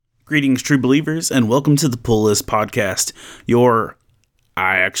Greetings, true believers, and welcome to the Pull List Podcast.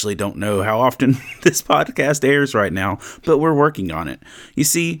 I actually don't know how often this podcast airs right now, but we're working on it. You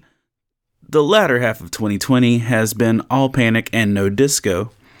see, the latter half of 2020 has been all panic and no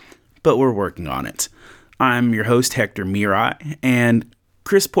disco, but we're working on it. I'm your host, Hector, and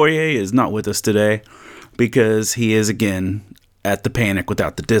Chris Poirier is not with us today because he is again at the panic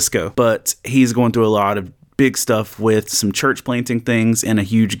without the disco, but he's going through a lot of big stuff with some church planting things and a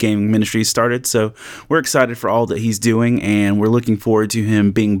huge gaming ministry started. So we're excited for all that he's doing, and we're looking forward to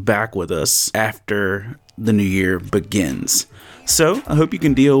him being back with us after the new year begins. So I hope you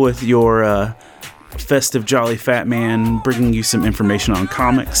can deal with your festive jolly fat man bringing you some information on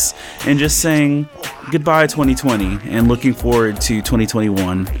comics and just saying goodbye 2020 and looking forward to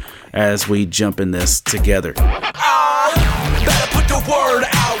 2021 as we jump in this together. Better put the word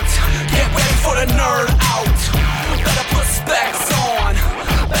out. Get ready for the nerd out. Better put specs on.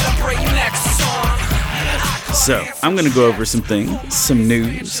 Better bring next on. So I'm going to go over some things, some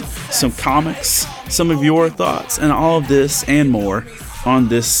news, some comics, some of your thoughts, and all of this and more on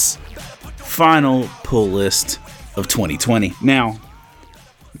this final pull list of 2020. Now,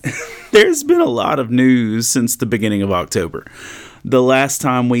 there's been a lot of news since the beginning of October. The last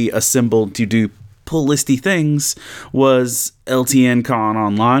time we assembled to do pull listy things was LTN Con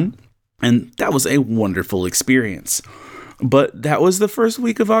Online, and that was a wonderful experience. But that was the first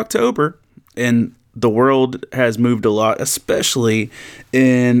week of October, and the world has moved a lot, especially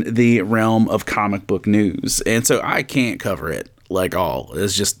in the realm of comic book news. And so I can't cover it like all.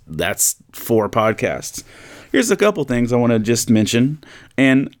 That's 4 podcasts. Here's a couple things I want to just mention,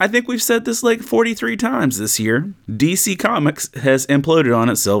 and I think we've said this like 43 times this year. DC Comics has imploded on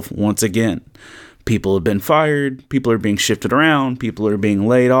itself once again. People have been fired, people are being shifted around, people are being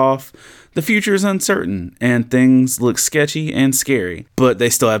laid off. The future is uncertain, and things look sketchy and scary, but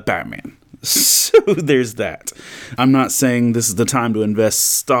they still have Batman. So there's that. I'm not saying this is the time to invest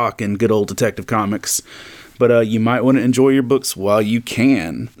stock in good old Detective Comics, but you might want to enjoy your books while you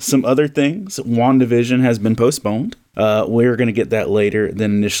can. Some other things, WandaVision has been postponed. We're going to get that later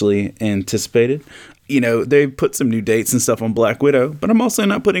than initially anticipated. You know, they've put some new dates and stuff on Black Widow, but I'm also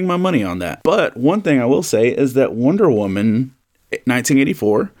not putting my money on that. But one thing I will say is that Wonder Woman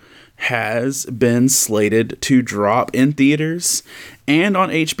 1984 has been slated to drop in theaters and on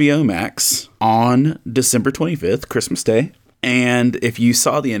HBO Max on December 25th, Christmas Day. And if you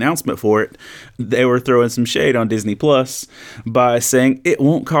saw the announcement for it, they were throwing some shade on Disney Plus by saying it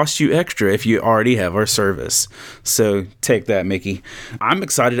won't cost you extra if you already have our service. So take that, Mickey. I'm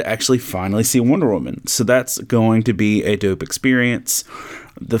excited to actually finally see Wonder Woman. So that's going to be a dope experience.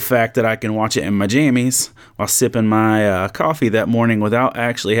 The fact that I can watch it in my jammies while sipping my coffee that morning without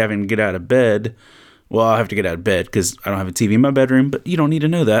actually having to get out of bed. Well, I'll have to get out of bed because I don't have a TV in my bedroom, but you don't need to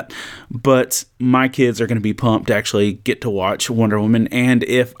know that. But my kids are going to be pumped to actually get to watch Wonder Woman. And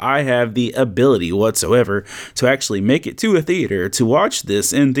if I have the ability whatsoever to actually make it to a theater to watch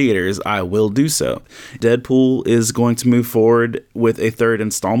this in theaters, I will do so. Deadpool is going to move forward with a 3rd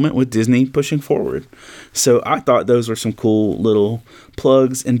installment with Disney pushing forward. So I thought those were some cool little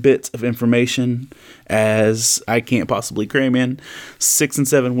plugs and bits of information, as I can't possibly cram in 6 and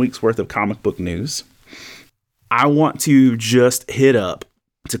 7 weeks worth of comic book news. I want to just hit up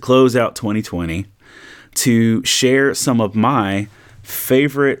to close out 2020 to share some of my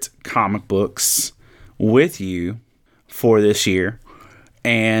favorite comic books with you for this year.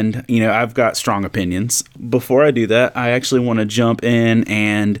 And, you know, I've got strong opinions. Before I do that, I actually want to jump in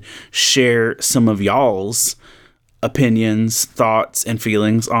and share some of y'all's opinions, thoughts, and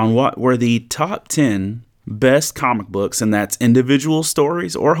feelings on what were the top 10 best comic books, and that's individual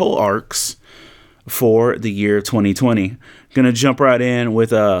stories or whole arcs, for the year 2020. Gonna jump right in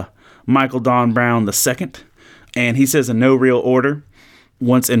with Michael Don Brown II, and he says in no real order,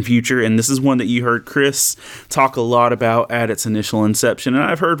 Once and Future, and this is one that you heard Chris talk a lot about at its initial inception, and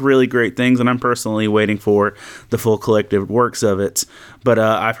I've heard really great things, and I'm personally waiting for the full collective works of it, but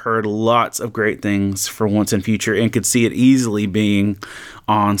I've heard lots of great things for Once and Future and could see it easily being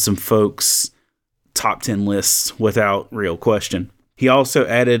on some folks' top 10 lists without real question. He also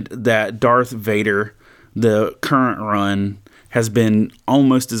added that Darth Vader, the current run, has been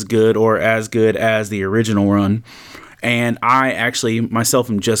almost as good or as good as the original run. And I actually, myself,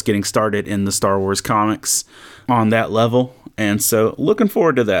 am just getting started in the Star Wars comics on that level. And so looking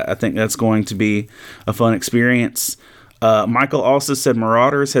forward to that. I think that's going to be a fun experience. Michael also said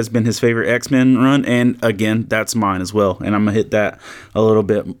Marauders has been his favorite X-Men run. And again, that's mine as well. And I'm going to hit that a little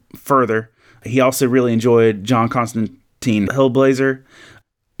bit further. He also really enjoyed John Constantine Hellblazer.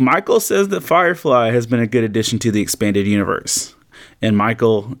 Michael says that Firefly has been a good addition to the expanded universe. and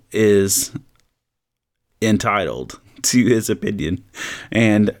Michael is entitled to his opinion,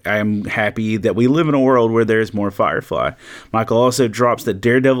 and I'm happy that we live in a world where there's more Firefly. Michael also drops that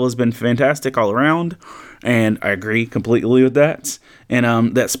Daredevil has been fantastic all around, and I agree completely with that.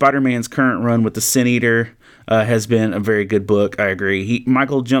 And that Spider-Man's current run with the Sin Eater has been a very good book. I agree.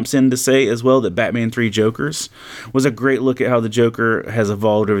 Michael jumps in to say as well that Batman 3 Jokers was a great look at how the Joker has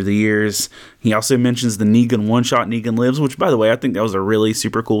evolved over the years. He also mentions the Negan one-shot, Negan Lives, which, by the way, I think that was a really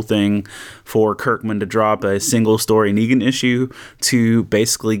super cool thing for Kirkman to drop a single story Negan issue to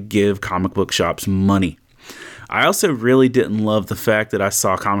basically give comic book shops money. I also really didn't love the fact that I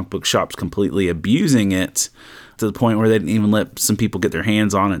saw comic book shops completely abusing it to the point where they didn't even let some people get their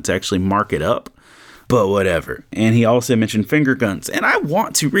hands on it to actually mark it up. But whatever. And he also mentioned Finger Guns, and I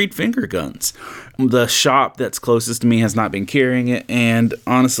want to read Finger Guns. The shop that's closest to me has not been carrying it, and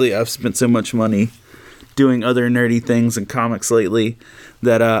honestly, I've spent so much money doing other nerdy things in comics lately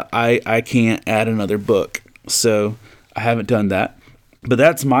that I can't add another book. So I haven't done that. But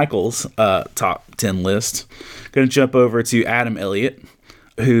that's Michael's top 10 list. Going to jump over to Adam Elliott,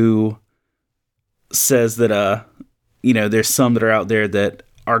 who says that there's some that are out there that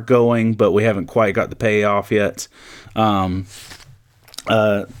are going, but we haven't quite got the payoff yet. Join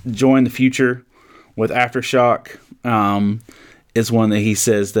the Future with Aftershock is one that he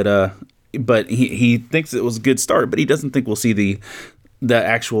says that but he thinks it was a good start, but he doesn't think we'll see the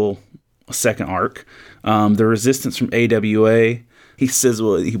actual second arc. The Resistance from AWA, he says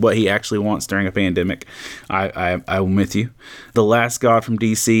what he actually wants during a pandemic. I'm with you. The Last God from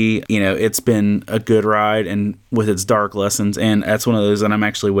DC, it's been a good ride and with its dark lessons, and that's one of those that I'm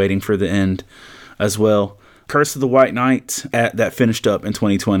actually waiting for the end as well. Curse of the White Knight that finished up in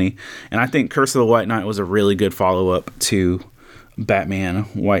 2020, and I think Curse of the White Knight was a really good follow-up to Batman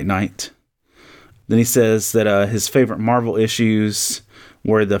White Knight. Then he says that his favorite Marvel issues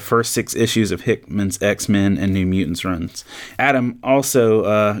were the first 6 issues of Hickman's X-Men and New Mutants runs. Adam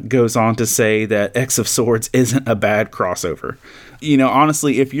also goes on to say that X of Swords isn't a bad crossover.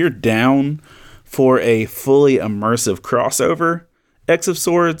 Honestly, if you're down for a fully immersive crossover, X of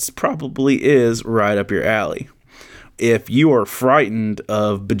Swords probably is right up your alley. If you are frightened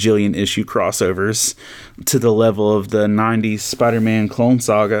of bajillion issue crossovers to the level of the 90s Spider-Man Clone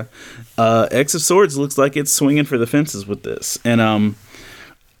Saga, X of Swords looks like it's swinging for the fences with this. And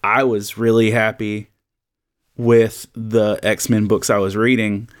I was really happy with the X-Men books I was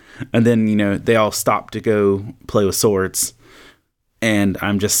reading. And then, they all stopped to go play with swords. And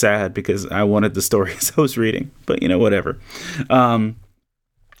I'm just sad because I wanted the stories I was reading. But, whatever.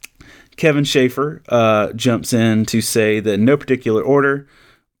 Kevin Schaefer jumps in to say that in no particular order,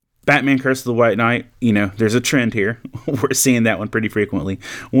 Batman Curse of the White Knight, there's a trend here. We're seeing that one pretty frequently.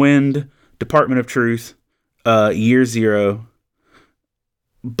 Wind, Department of Truth, Year Zero,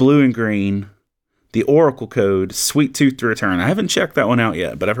 Blue and Green, The Oracle Code, Sweet Tooth Return. I haven't checked that one out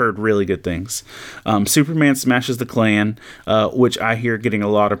yet, but I've heard really good things. Superman Smashes the Klan, which I hear getting a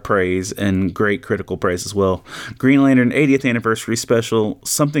lot of praise and great critical praise as well. Green Lantern 80th Anniversary Special,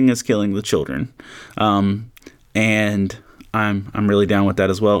 Something is Killing the Children. And I'm really down with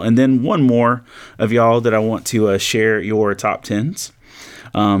that as well. And then one more of y'all that I want to share your top 10s.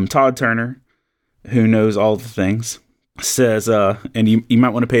 Todd Turner, who knows all the things, says, and you might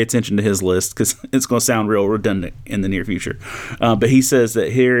want to pay attention to his list because it's going to sound real redundant in the near future. But he says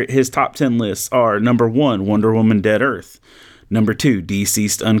that here his top 10 lists are: number 1, Wonder Woman Dead Earth; number 2,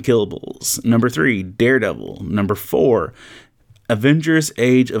 Deceased Unkillables; number 3, Daredevil; number 4, Avengers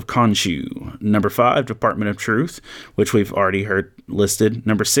Age of Khonshu; number 5, Department of Truth, which we've already heard listed;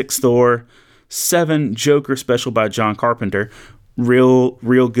 number 6, Thor; 7, Joker Special by John Carpenter.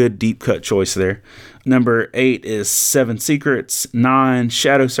 Real good deep cut choice there. Number 8 is 7 Secrets, 9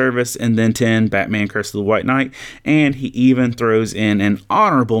 Shadow Service, and then 10 Batman Curse of the White Knight. And he even throws in an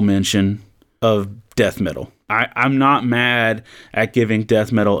honorable mention of Death Metal. I'm not mad at giving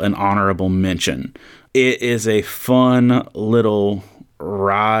Death Metal an honorable mention. It is a fun little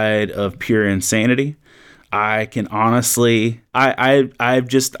ride of pure insanity. I can honestly, I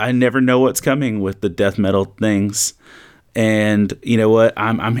never know what's coming with the Death Metal things. And you know what?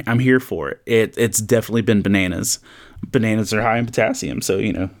 I'm here for it. It's definitely been bananas. Bananas are high in potassium, so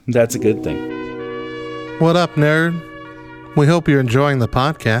that's a good thing. What up, nerd? We hope you're enjoying the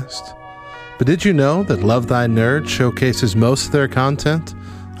podcast. But did you know that Love Thy Nerd showcases most of their content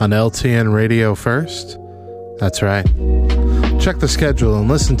on LTN Radio first? That's right. Check the schedule and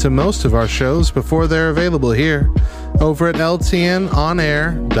listen to most of our shows before they're available here over at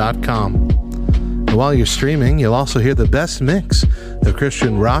ltnonair.com. And while you're streaming, you'll also hear the best mix of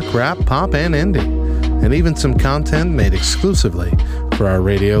Christian rock, rap, pop, and indie. and even some content made exclusively for our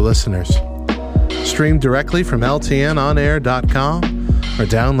radio listeners. Stream directly from ltnonair.com or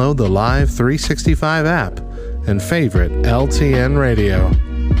download the Live 365 app and favorite LTN radio.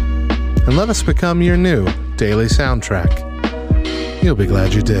 And let us become your new daily soundtrack. You'll be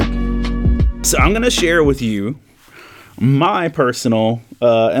glad you did. So I'm going to share with you my personal,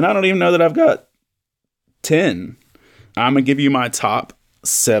 and I don't even know that I've got 10. I'm going to give you my top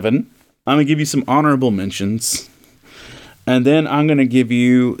 7. I'm going to give you some honorable mentions. And then I'm going to give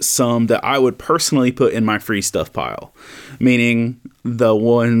you some that I would personally put in my free stuff pile. Meaning the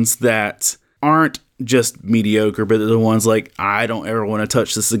ones that aren't just mediocre, but the ones like, I don't ever want to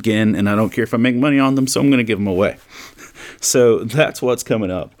touch this again, and I don't care if I make money on them, so I'm going to give them away. So that's what's coming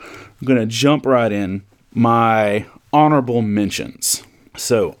up. I'm going to jump right in. My honorable mentions.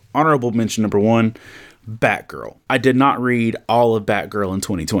 So honorable mention number 1, Batgirl. I did not read all of Batgirl in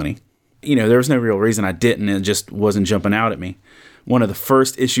 2020. There was no real reason I didn't. It just wasn't jumping out at me. One of the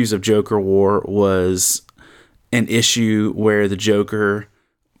first issues of Joker War was an issue where the Joker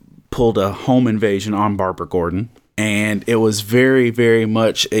pulled a home invasion on Barbara Gordon. And it was very, very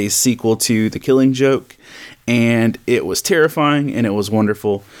much a sequel to The Killing Joke. And it was terrifying and it was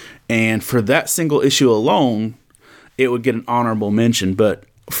wonderful. And for that single issue alone, it would get an honorable mention. But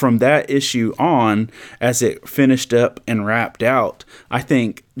from that issue on, as it finished up and wrapped out, I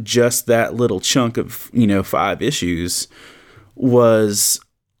think just that little chunk of, 5 issues was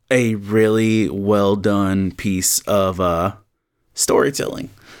a really well done piece of storytelling.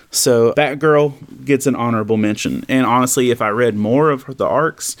 So Batgirl gets an honorable mention. And honestly, if I read more of the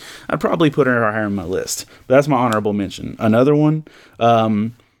arcs, I'd probably put her higher on my list. But that's my honorable mention. Another one,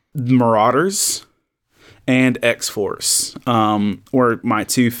 Marauders and X-Force were my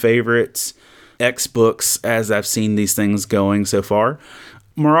 2 favorite X books as I've seen these things going so far.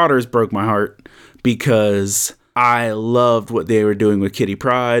 Marauders broke my heart because I loved what they were doing with Kitty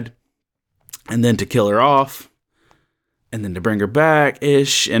Pryde, and then to kill her off, and then to bring her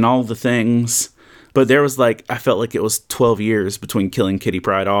back-ish, and all the things. But there was I felt like it was 12 years between killing Kitty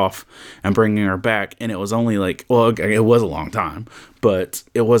Pryde off and bringing her back. And it was only it was a long time, but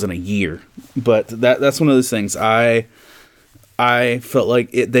it wasn't a year. But that's one of those things. I felt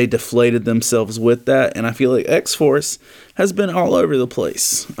like they deflated themselves with that. And I feel like X-Force has been all over the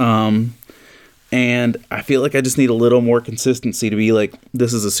place. And I feel like I just need a little more consistency to be like,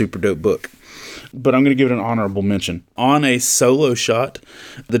 this is a super dope book. But I'm going to give it an honorable mention. On a solo shot,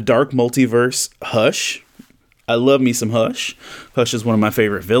 the Dark Multiverse, Hush. I love me some Hush. Hush is one of my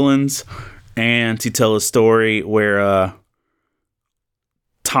favorite villains. And to tell a story where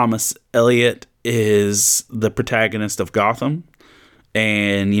Thomas Elliot is the protagonist of Gotham.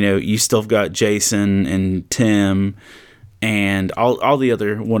 And, you still got Jason and Tim and all the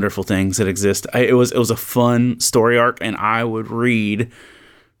other wonderful things that exist. It was a fun story arc, and I would read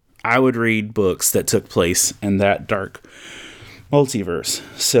books that took place in that dark multiverse.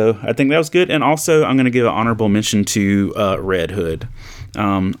 So I think that was good. And also, I'm going to give an honorable mention to Red Hood.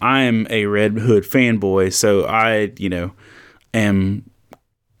 I am a Red Hood fanboy, so I, am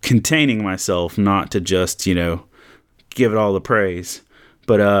containing myself not to just, give it all the praise.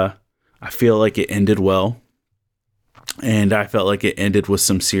 But I feel like it ended well. And I felt like it ended with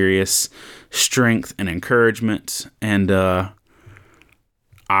some serious strength and encouragement. And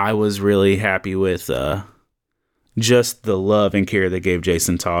I was really happy with just the love and care they gave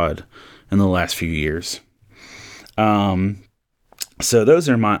Jason Todd in the last few years. So those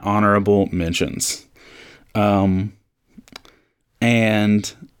are my honorable mentions. And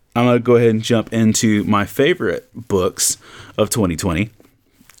I'm going to go ahead and jump into my favorite books of 2020.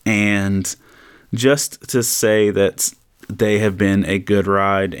 And just to say that they have been a good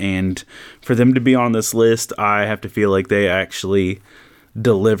ride, and for them to be on this list, I have to feel like they actually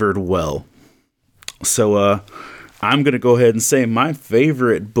delivered well. So I'm going to go ahead and say my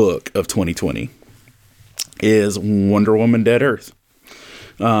favorite book of 2020 is Wonder Woman Dead Earth.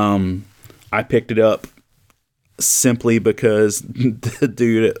 I picked it up simply because the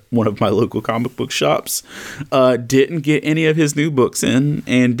dude at one of my local comic book shops didn't get any of his new books in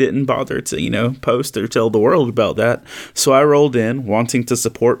and didn't bother to, post or tell the world about that. So I rolled in wanting to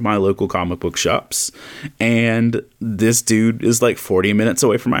support my local comic book shops. And this dude is 40 minutes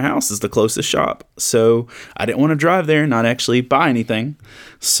away from my house is the closest shop. So I didn't want to drive there and not actually buy anything.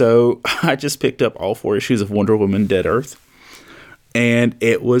 So I just picked up all 4 issues of Wonder Woman Dead Earth. And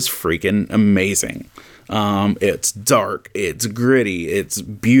it was freaking amazing. It's dark, it's gritty, it's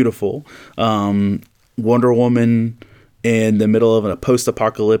beautiful. Wonder Woman in the middle of a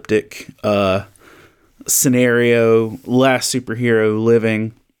post-apocalyptic scenario, last superhero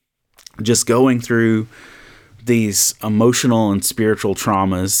living. just going through these emotional and spiritual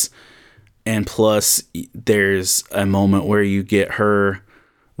traumas. And plus, there's a moment where you get her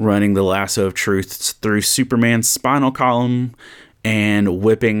running the lasso of truth through Superman's spinal column and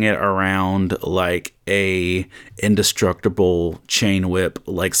whipping it around like a indestructible chain whip,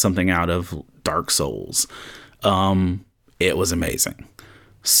 like something out of Dark Souls. It was amazing.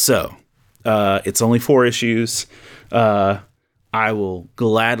 So, it's only 4 issues. I will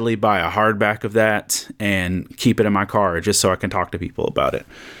gladly buy a hardback of that and keep it in my car just so I can talk to people about it.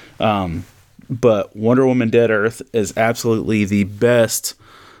 But Wonder Woman Dead Earth is absolutely the best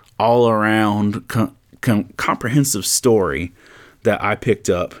all-around comprehensive story that I picked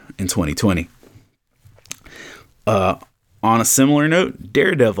up in 2020. On a similar note,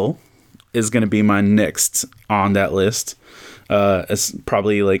 Daredevil is going to be my next on that list. It's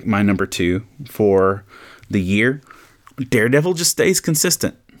probably like my number 2 for the year. Daredevil just stays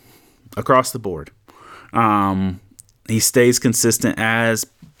consistent across the board. He stays consistent as,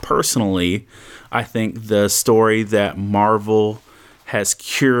 personally, I think the story that Marvel has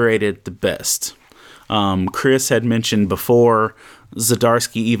curated the best. Chris had mentioned before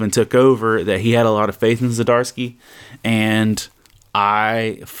Zdarsky even took over that he had a lot of faith in Zdarsky, and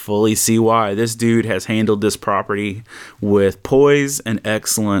I fully see why. This dude has handled this property with poise and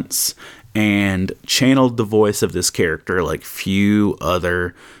excellence and channeled the voice of this character like few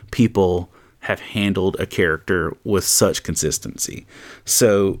other people have handled a character with such consistency.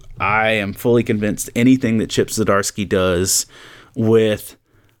 So I am fully convinced anything that Chip Zdarsky does with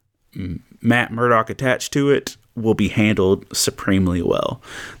Matt Murdock attached to it will be handled supremely well.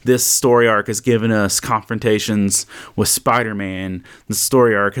 This story arc has given us confrontations with Spider-Man. The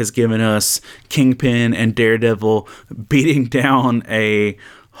story arc has given us Kingpin and Daredevil beating down a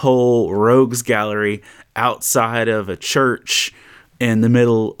whole rogues gallery outside of a church in the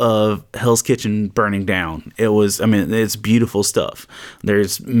middle of Hell's Kitchen burning down. It's beautiful stuff.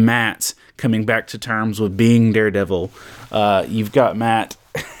 There's Matt coming back to terms with being Daredevil. You've got Matt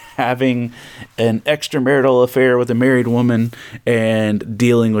having an extramarital affair with a married woman and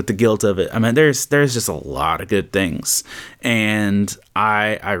dealing with the guilt of it. I mean, there's just a lot of good things. And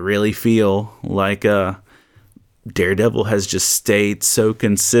I really feel like Daredevil has just stayed so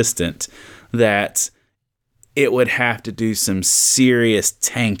consistent that it would have to do some serious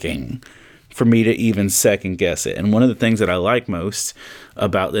tanking for me to even second guess it. And one of the things that I like most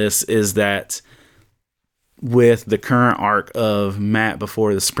about this is that with the current arc of Matt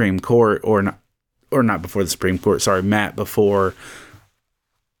before the Supreme Court, not before the Supreme Court, sorry, Matt before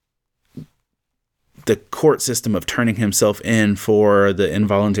the court system of turning himself in for the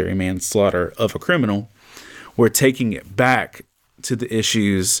involuntary manslaughter of a criminal, we're taking it back to the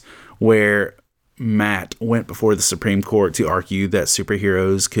issues where Matt went before the Supreme Court to argue that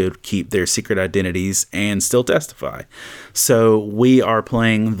superheroes could keep their secret identities and still testify. So we are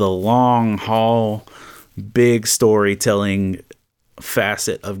playing the long haul, big storytelling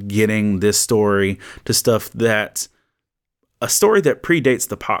facet of getting this story to stuff that a story that predates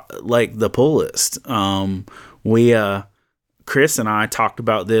the pull list. Chris and I talked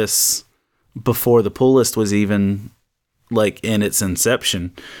about this before the pull list was even like in its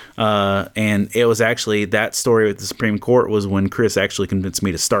inception. And it was actually that story with the Supreme Court was when Chris actually convinced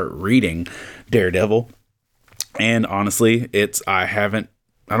me to start reading Daredevil. And honestly,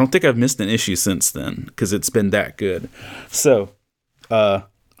 I don't think I've missed an issue since then because it's been that good. So,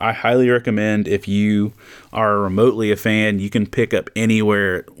 I highly recommend if you are remotely a fan, you can pick up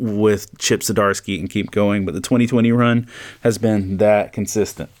anywhere with Chip Zdarsky and keep going. But the 2020 run has been that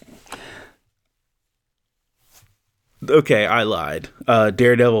consistent. Okay, I lied.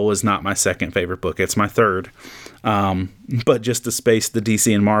 Daredevil was not my second favorite book. It's my third. But just to space the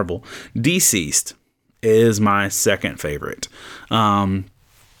DC and Marvel, Deceased is my second favorite.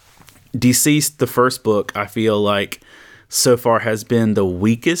 Deceased, the first book, I feel like so far has been the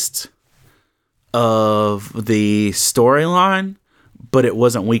weakest of the storyline, but it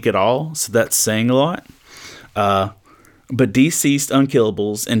wasn't weak at all. So that's saying a lot. But Deceased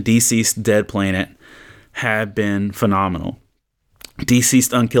Unkillables and Deceased Dead Planet have been phenomenal.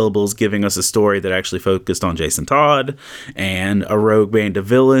 Deceased Unkillables giving us a story that actually focused on Jason Todd and a rogue band of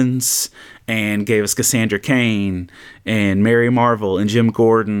villains and gave us Cassandra Cain and Mary Marvel and Jim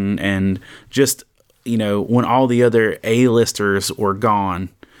Gordon and just, when all the other A-listers were gone,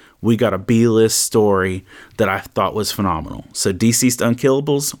 we got a B-list story that I thought was phenomenal. So Deceased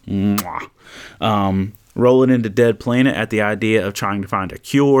Unkillables, mwah. Rolling into Dead Planet at the idea of trying to find a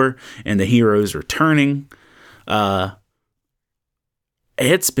cure and the heroes returning.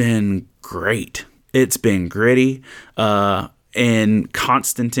 It's been great. It's been gritty. And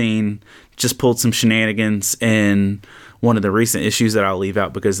Constantine just pulled some shenanigans in one of the recent issues that I'll leave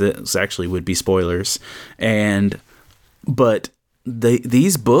out because this actually would be spoilers. But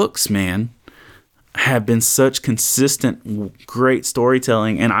these books, man, have been such consistent, great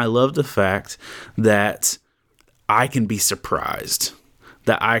storytelling. And I love the fact that I can be surprised,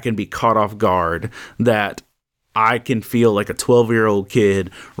 that I can be caught off guard, that I can feel like a 12-year-old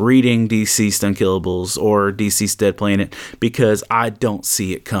kid reading DC's Unkillables or DC's Dead Planet because I don't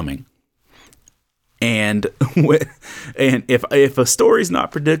see it coming. And if a story's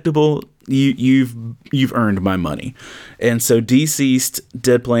not predictable, you've earned my money. And so DC's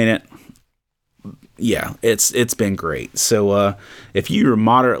Dead Planet, yeah, it's been great. So if you're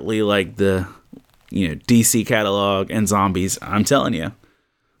moderately like the DC catalog and zombies, I'm telling you,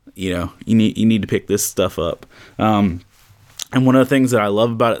 you need to pick this stuff up. And one of the things that I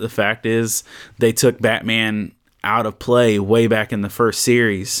love about it, the fact is they took Batman out of play way back in the first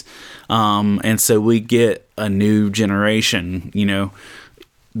series. And so we get a new generation.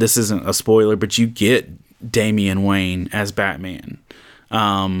 This isn't a spoiler, but you get Damian Wayne as Batman.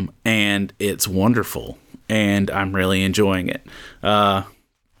 And it's wonderful, and I'm really enjoying it.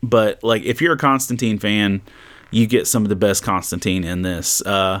 But like, if you're a Constantine fan, you get some of the best Constantine in this.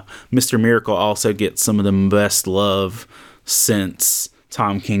 Mr. Miracle also gets some of the best love since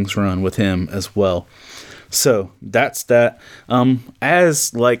Tom King's run with him as well. So that's that.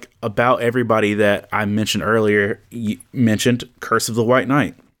 As like about everybody that I mentioned earlier, you mentioned Curse of the White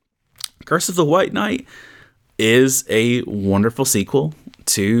Knight. Curse of the White Knight is a wonderful sequel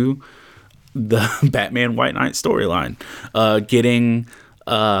to the Batman White Knight storyline. Getting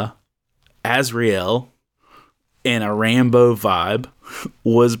Azrael in a Rambo vibe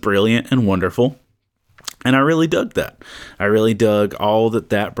was brilliant and wonderful. And I really dug that. I really dug all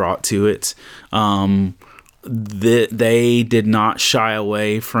that brought to it. They did not shy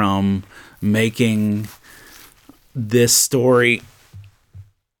away from making this story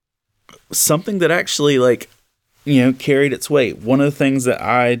something that actually carried its weight. One of the things that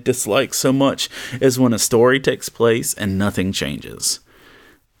I dislike so much is when a story takes place and nothing changes.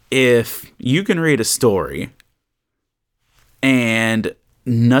 If you can read a story and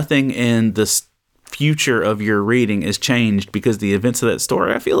nothing in the future of your reading is changed because the events of that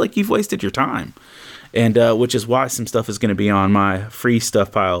story, I feel like you've wasted your time. And which is why some stuff is going to be on my free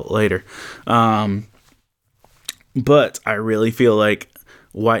stuff pile later. But I really feel like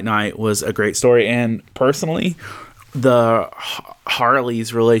White Knight was a great story. And personally, the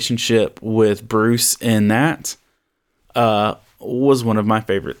Harley's relationship with Bruce in that was one of my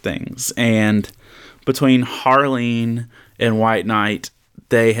favorite things. And between Harleen and White Knight,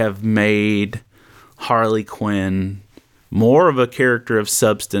 they have made Harley Quinn more of a character of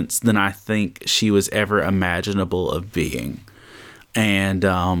substance than I think she was ever imaginable of being. And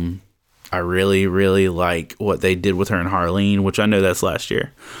I really, really like what they did with her in Harleen, which I know that's last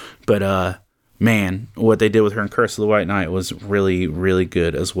year. But man, what they did with her in Curse of the White Knight was really, really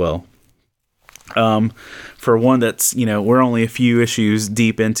good as well. For one that's, we're only a few issues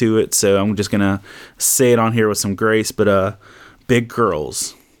deep into it, so I'm just going to say it on here with some grace. But Big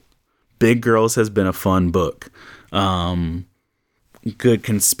Girls. Big Girls has been a fun book. Good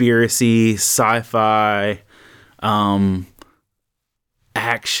conspiracy, sci-fi,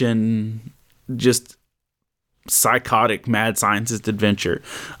 action, just psychotic mad scientist adventure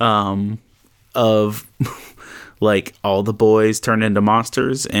of like all the boys turn into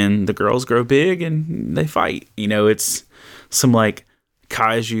monsters and the girls grow big and they fight. It's some like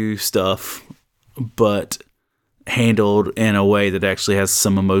kaiju stuff, but handled in a way that actually has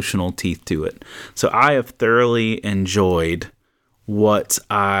some emotional teeth to it. So I have thoroughly enjoyed what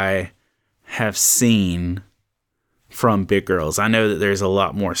I have seen from Big Girls. I know that there's a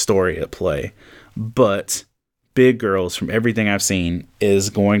lot more story at play, but Big Girls, from everything I've seen,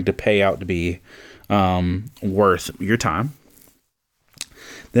 is going to pay out to be worth your time.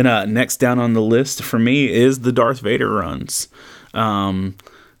 Then next down on the list for me is the Darth Vader runs. The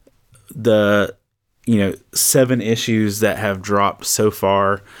 7 issues that have dropped so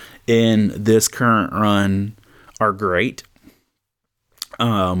far in this current run are great.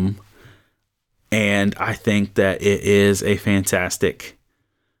 And I think that it is a fantastic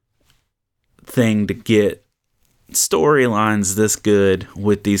thing to get storylines this good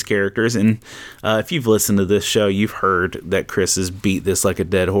with these characters. And if you've listened to this show, you've heard that Chris has beat this like a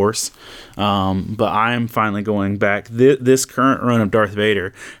dead horse. But I am finally going back. This current run of Darth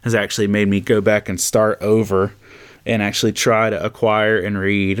Vader has actually made me go back and start over and actually try to acquire and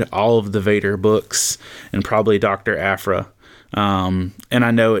read all of the Vader books and probably Dr. Aphra. And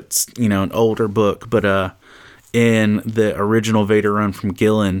I know it's, an older book, but in the original Vader run from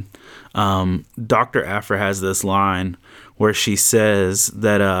Gillen, Dr. Aphra has this line where she says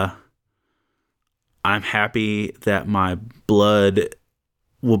that I'm happy that my blood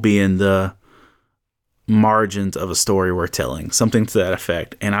will be in the margins of a story we're telling, something to that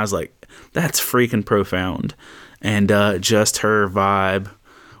effect. And I was like, that's freaking profound. And just her vibe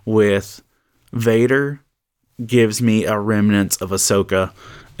with Vader gives me a remnants of Ahsoka,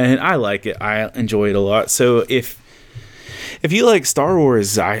 and I like it. I enjoy it a lot. So if you like Star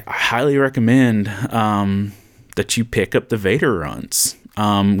Wars, I highly recommend that you pick up the Vader runs.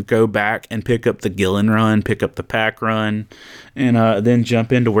 Go back and pick up the Gillen run, pick up the Pack run, and then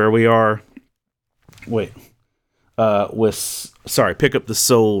jump into where we are. Pick up the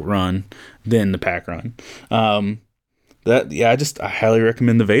Soul run, then the Pack run. I highly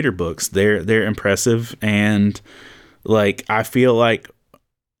recommend the Vader books. They're impressive, and like I feel like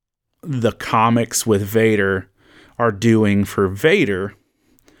the comics with Vader are doing for Vader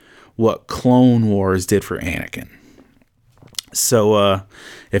what Clone Wars did for Anakin. So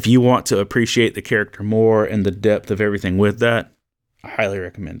if you want to appreciate the character more and the depth of everything with that, I highly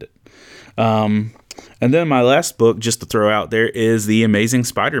recommend it. And then my last book, just to throw out there, is the Amazing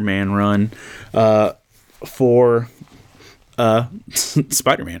Spider-Man run for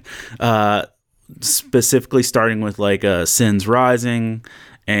Spider-Man. Specifically starting with like Sin's Rising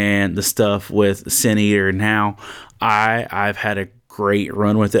and the stuff with Sin Eater now. I've had a great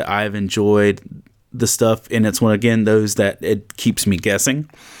run with it. I've enjoyed the stuff, and it's one, again, those that it keeps me guessing.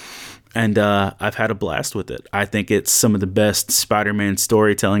 And I've had a blast with it. I think it's some of the best Spider-Man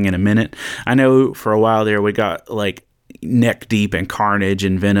storytelling in a minute. I know for a while there we got like neck deep in Carnage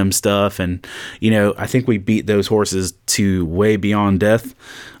and Venom stuff, and I think we beat those horses to way beyond death.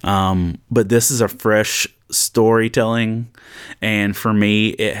 But this is a fresh storytelling, and for me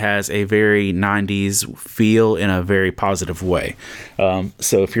it has a very 90s feel in a very positive way.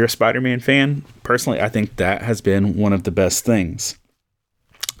 So if you're a Spider-Man fan, personally I think that has been one of the best things.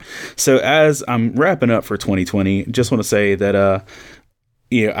 So as I'm wrapping up for 2020, just want to say that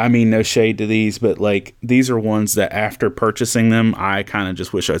I mean, no shade to these, but like these are ones that after purchasing them, I kind of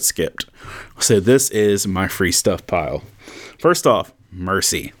just wish I'd skipped. So this is my free stuff pile. First off,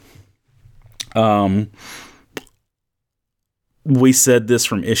 Mercy. We said this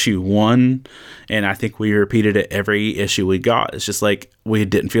from issue 1, and I think we repeated it every issue we got. It's just like we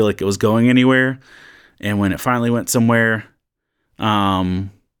didn't feel like it was going anywhere, and when it finally went somewhere, I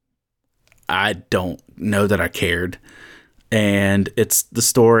don't know that I cared. And it's the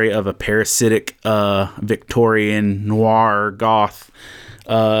story of a parasitic Victorian noir goth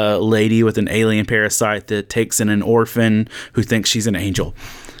lady with an alien parasite that takes in an orphan who thinks she's an angel.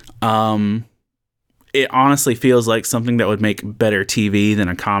 It honestly feels like something that would make better TV than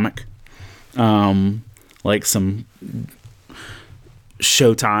a comic. Like some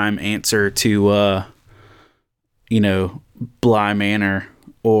Showtime answer to, Bly Manor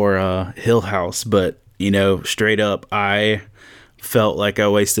or Hill House. But, straight up, I felt like I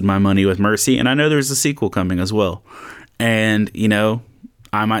wasted my money with Mercy. And I know there's a sequel coming as well. And,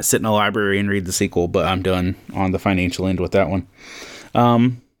 I might sit in a library and read the sequel, but I'm done on the financial end with that one.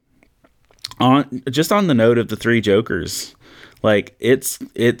 On the note of the Three Jokers, like it's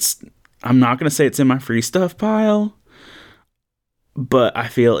I'm not going to say it's in my free stuff pile, but I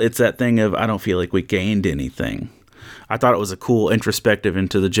feel it's that thing of I don't feel like we gained anything. I thought it was a cool introspective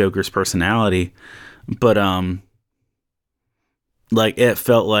into the Joker's personality, but like it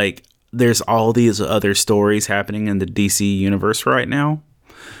felt like there's all these other stories happening in the DC universe right now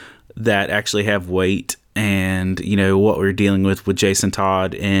that actually have weight, and what we're dealing with Jason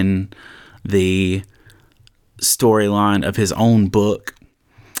Todd in the storyline of his own book.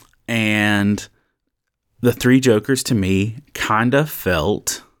 And the Three Jokers to me kind of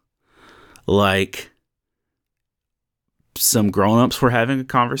felt like some grown-ups were having a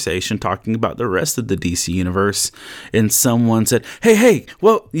conversation talking about the rest of the DC universe, and someone said, hey,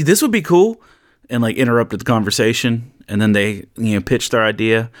 well, this would be cool, and like interrupted the conversation, and then they pitched their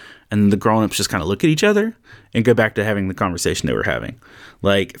idea, and the grown-ups just kind of look at each other and go back to having the conversation they were having.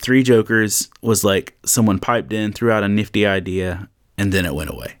 Like Three Jokers was like someone piped in, threw out a nifty idea, and then it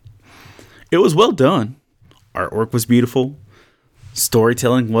went away. It was well done. Artwork was beautiful.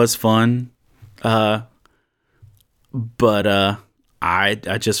 Storytelling was fun. But I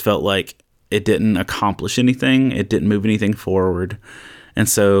just felt like it didn't accomplish anything. It didn't move anything forward. And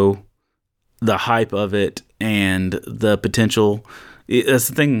so the hype of it and the potential, that's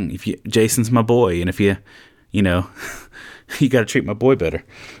the thing. Jason's my boy, and if you you got to treat my boy better.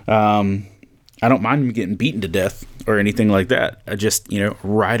 I don't mind him getting beaten to death or anything like that. I just,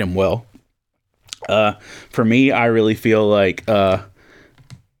 ride him well. For me, I really feel like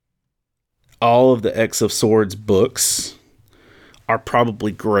all of the X of Swords books are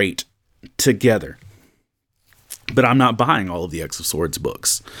probably great together. But I'm not buying all of the X of Swords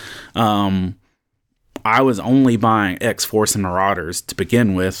books. I was only buying X-Force and Marauders to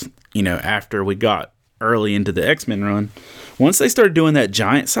begin with, after we got early into the X-Men run. Once they started doing that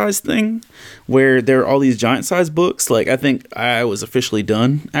giant size thing, where there are all these giant size books, I think I was officially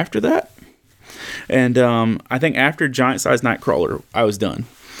done after that. And I think after Giant Size Nightcrawler, I was done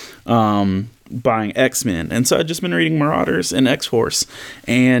buying X-Men. And so I've just been reading Marauders and X-Force.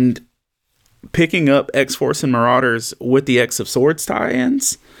 And picking up X-Force and Marauders with the X of Swords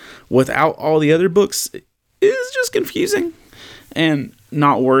tie-ins without all the other books is just confusing and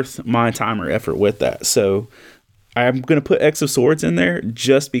not worth my time or effort with that. So I'm going to put X of Swords in there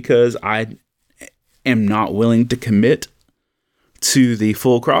just because I am not willing to commit to the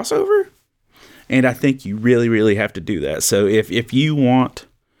full crossover. And I think you really, really have to do that. So if you want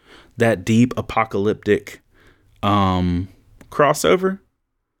that deep apocalyptic crossover,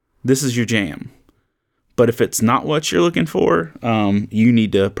 this is your jam. But if it's not what you're looking for, you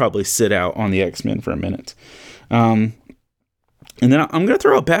need to probably sit out on the X-Men for a minute. And then I'm going to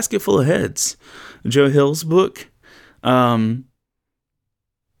throw a basket full of heads. Joe Hill's book. I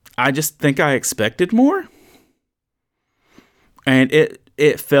just think I expected more. And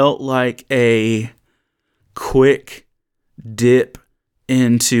it felt like a quick dip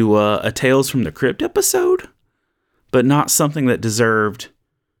into a Tales from the Crypt episode, but not something that deserved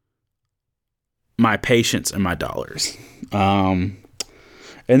my patience and my dollars. And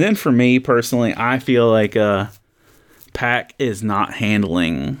then for me personally, I feel like Pack is not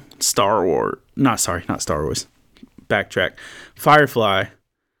handling Backtrack. Firefly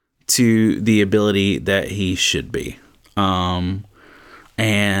to the ability that he should be.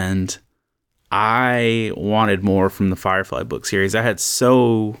 And I wanted more from the Firefly book series. I had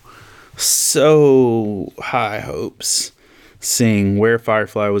so high hopes seeing where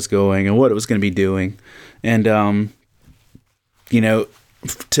Firefly was going and what it was going to be doing. And, to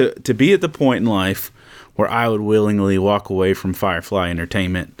be at the point in life where I would willingly walk away from Firefly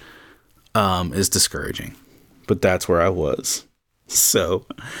Entertainment is discouraging. But that's where I was. So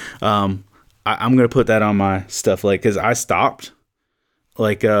I'm going to put that on my stuff, because I stopped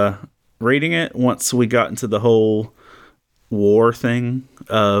reading it once we got into the whole war thing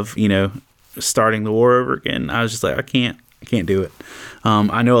of, starting the war over again. I was just like, I can't do it.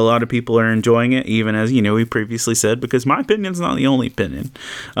 I know a lot of people are enjoying it, even as, we previously said, because my opinion's not the only opinion.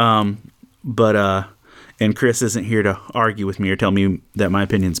 And Chris isn't here to argue with me or tell me that my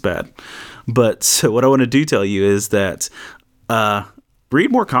opinion's bad. But so what I want to tell you is that,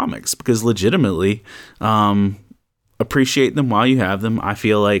 read more comics, because legitimately, appreciate them while you have them. I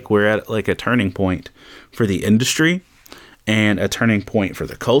feel like we're at a turning point for the industry and a turning point for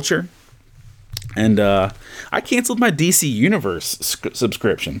the culture. And I canceled my DC Universe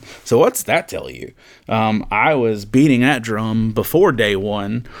subscription. So what's that tell you? I was beating that drum before day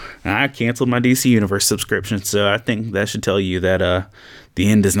one, and I canceled my DC Universe subscription. So I think that should tell you that the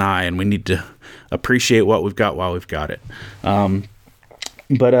end is nigh, and we need to appreciate what we've got while we've got it.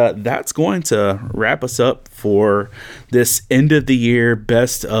 But that's going to wrap us up for this end of the year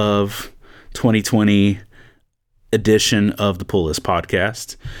best of 2020 edition of the Pull List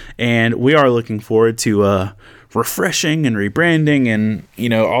podcast. And we are looking forward to refreshing and rebranding and,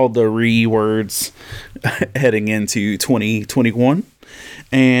 all the rewords heading into 2021.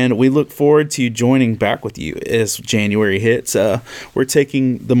 And we look forward to joining back with you as January hits. We're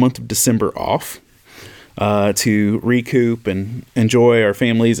taking the month of December off to recoup and enjoy our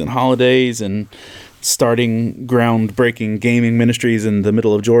families and holidays, and starting groundbreaking gaming ministries in the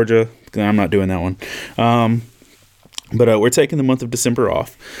middle of Georgia. I'm not doing that one. But we're taking the month of December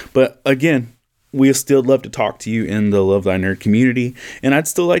off. But again, we still love to talk to you in the Love Thy Nerd community. And I'd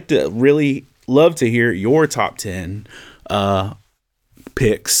still really love to hear your top 10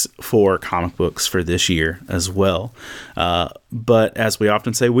 picks for comic books for this year as well. But as we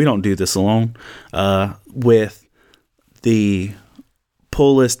often say, we don't do this alone. With the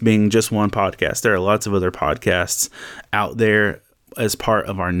Pull List being just one podcast, there are lots of other podcasts out there as part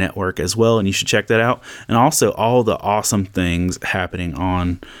of our network as well, and you should check that out. And also all the awesome things happening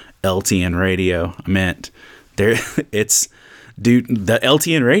on LTN Radio. Dude, the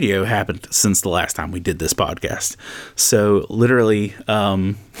LTN Radio happened since the last time we did this podcast. So literally,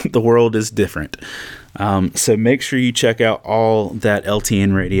 the world is different. So make sure you check out all that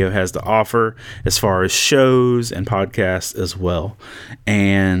LTN Radio has to offer as far as shows and podcasts as well.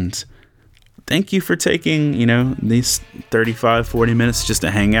 And thank you for taking, these 35, 40 minutes just to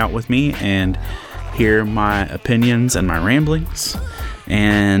hang out with me and hear my opinions and my ramblings.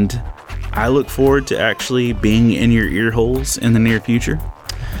 And I look forward to actually being in your ear holes in the near future.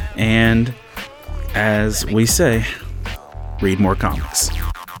 And as we say, read more comics.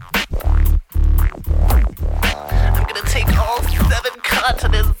 I'm gonna take all 7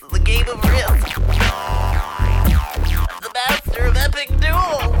 continents as a game of risk.